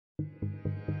Hi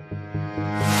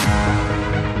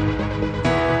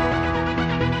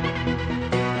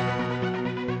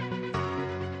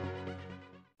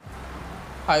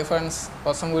friends,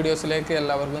 awesome വീഡിയോസിലേക്ക്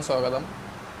എല്ലാവർക്കും സ്വാഗതം.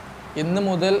 ഇന്ന്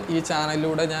മുതൽ ഈ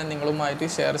ചാനലിലൂടെ ഞാൻ നിങ്ങളുമായിട്ട്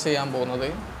ഷെയർ ചെയ്യാൻ പോകുന്നത്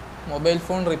മൊബൈൽ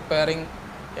ഫോൺ റിപ്പയറിംഗ്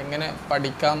എങ്ങനെ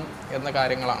പഠിക്കാം എന്ന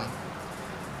കാര്യങ്ങളാണ്.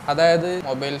 അതായത്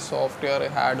മൊബൈൽ സോഫ്റ്റ്വെയർ,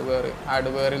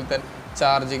 ഹാർഡ്വെയറിൽ തന്നെ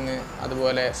ചാർജിങ്,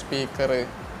 അതുപോലെ സ്പീക്കർ,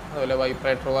 അതുപോലെ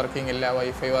വൈബ്രേറ്റർ വർക്കിംഗ് ഇല്ല,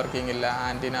 വൈഫൈ വർക്കിംഗ് ഇല്ല,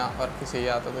 ആൻറ്റിന വർക്ക്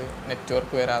ചെയ്യാത്തത്,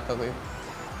 നെറ്റ്വർക്ക് വരാത്തത്,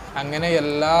 അങ്ങനെ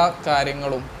എല്ലാ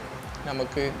കാര്യങ്ങളും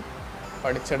നമുക്ക്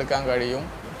പഠിച്ചെടുക്കാൻ കഴിയും.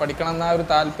 പഠിക്കണമെന്ന ഒരു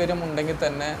താല്പര്യം ഉണ്ടെങ്കിൽ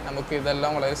തന്നെ നമുക്ക്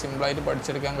ഇതെല്ലാം വളരെ സിമ്പിളായിട്ട്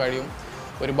പഠിച്ചെടുക്കാൻ കഴിയും.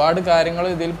 ഒരുപാട് കാര്യങ്ങൾ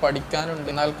ഇതിൽ പഠിക്കാനുണ്ട്.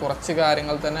 എന്നാൽ കുറച്ച്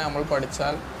കാര്യങ്ങൾ തന്നെ നമ്മൾ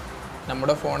പഠിച്ചാൽ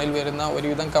നമ്മുടെ ഫോണിൽ വരുന്ന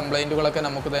ഒരുവിധം കംപ്ലൈൻറ്റുകളൊക്കെ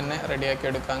നമുക്ക് തന്നെ റെഡിയാക്കി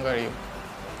എടുക്കാൻ കഴിയും.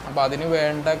 അപ്പോൾ അതിന്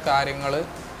വേണ്ട കാര്യങ്ങൾ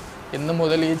ഇന്ന്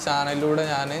മുതൽ ഈ ചാനലിലൂടെ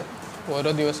ഞാൻ ഓരോ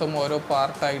ദിവസവും ഓരോ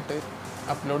പാർട്ടായിട്ട്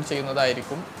അപ്ലോഡ്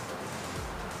ചെയ്യുന്നതായിരിക്കും.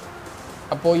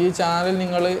 അപ്പോൾ ഈ ചാനൽ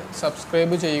നിങ്ങൾ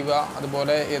സബ്സ്ക്രൈബ് ചെയ്യുക.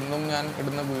 അതുപോലെ എന്നും ഞാൻ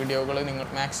ഇടുന്ന വീഡിയോകൾ നിങ്ങൾ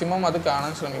മാക്സിമം അത്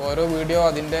കാണാൻ ശ്രമിക്കുക. ഓരോ വീഡിയോ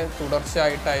അതിൻ്റെ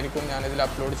തുടർച്ചയായിട്ടായിരിക്കും ഞാനിതിൽ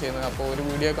അപ്ലോഡ് ചെയ്യുന്നത്. അപ്പോൾ ഒരു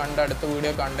വീഡിയോ കണ്ട് അടുത്ത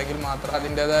വീഡിയോ കണ്ടെങ്കിൽ മാത്രം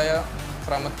അതിൻ്റേതായ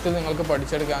ക്രമത്തിൽ നിങ്ങൾക്ക്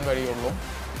പഠിച്ചെടുക്കാൻ കഴിയുള്ളൂ.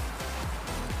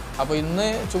 അപ്പോൾ ഇന്ന്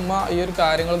ചുമ്മാ ഈ ഒരു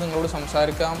കാര്യങ്ങൾ നിങ്ങളോട്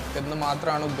സംസാരിക്കാം എന്ന്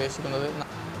മാത്രമാണ് ഉദ്ദേശിക്കുന്നത്.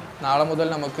 നാളെ മുതൽ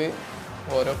നമുക്ക്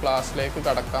ഓരോ ക്ലാസ്സിലേക്ക്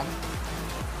കടക്കാം.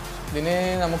 ഇതിന്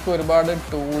നമുക്ക് ഒരുപാട്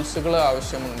ടൂൾസുകൾ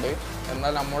ആവശ്യമുണ്ട്.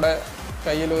 എന്നാൽ നമ്മുടെ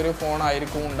കയ്യിലൊരു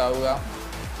ഫോണായിരിക്കും ഉണ്ടാവുക.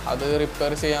 അത്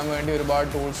റിപ്പയർ ചെയ്യാൻ വേണ്ടി ഒരുപാട്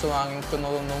ടൂൾസ്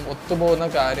വാങ്ങിക്കുന്നതൊന്നും ഒത്തുപോകുന്ന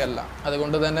കാര്യമല്ല.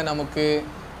 അതുകൊണ്ട് തന്നെ നമുക്ക്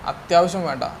അത്യാവശ്യം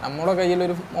വേണ്ട, നമ്മുടെ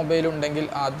കയ്യിലൊരു മൊബൈൽ ഉണ്ടെങ്കിൽ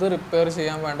അത് റിപ്പയർ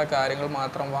ചെയ്യാൻ വേണ്ട കാര്യങ്ങൾ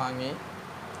മാത്രം വാങ്ങി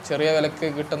ചെറിയ വിലക്ക്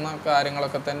കിട്ടുന്ന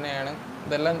കാര്യങ്ങളൊക്കെ തന്നെയാണ്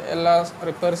ഇതെല്ലാം. എല്ലാ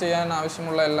റിപ്പയർ ചെയ്യാൻ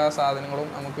ആവശ്യമുള്ള എല്ലാ സാധനങ്ങളും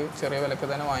നമുക്ക് ചെറിയ വിലക്ക്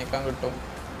തന്നെ വാങ്ങിക്കാൻ കിട്ടും.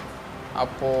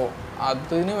 അപ്പോൾ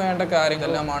അതിന് വേണ്ട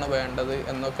കാര്യങ്ങളെല്ലാമാണ് വേണ്ടത്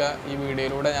എന്നൊക്കെ ഈ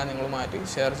വീഡിയോയിലൂടെ ഞാൻ നിങ്ങളുമായിട്ട്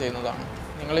ഷെയർ ചെയ്യുന്നതാണ്.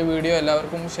 നിങ്ങൾ ഈ വീഡിയോ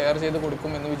എല്ലാവർക്കും ഷെയർ ചെയ്ത്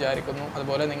കൊടുക്കുമെന്ന് വിചാരിക്കുന്നു.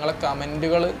 അതുപോലെ നിങ്ങളെ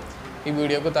കമൻറ്റുകൾ ഈ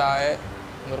വീഡിയോക്ക് താഴെ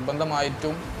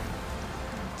നിർബന്ധമായിട്ടും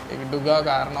ഇടുക.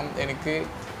 കാരണം എനിക്ക്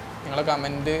നിങ്ങളെ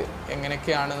കമൻറ്റ്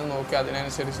എങ്ങനെയൊക്കെയാണെന്ന് നോക്കി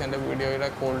അതിനനുസരിച്ച് എൻ്റെ വീഡിയോയുടെ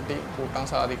ക്വാളിറ്റി കൂട്ടാൻ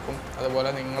സാധിക്കും. അതുപോലെ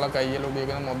നിങ്ങളെ കയ്യിൽ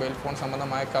ഉപയോഗിക്കുന്ന മൊബൈൽ ഫോൺ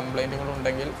സംബന്ധമായ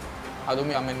കംപ്ലൈൻറ്റുകളുണ്ടെങ്കിൽ അതും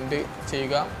കമൻറ്റ്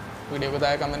ചെയ്യുക. വീഡിയോക്ക്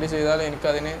താഴെ കമൻറ്റ് ചെയ്താൽ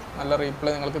എനിക്കതിന് നല്ല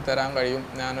റീപ്ലൈ നിങ്ങൾക്ക് തരാൻ കഴിയും.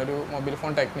 ഞാനൊരു മൊബൈൽ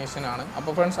ഫോൺ ടെക്നീഷ്യനാണ്.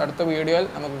 അപ്പോൾ ഫ്രണ്ട്സ്, അടുത്ത വീഡിയോയിൽ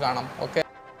നമുക്ക് കാണാം. ഓക്കെ.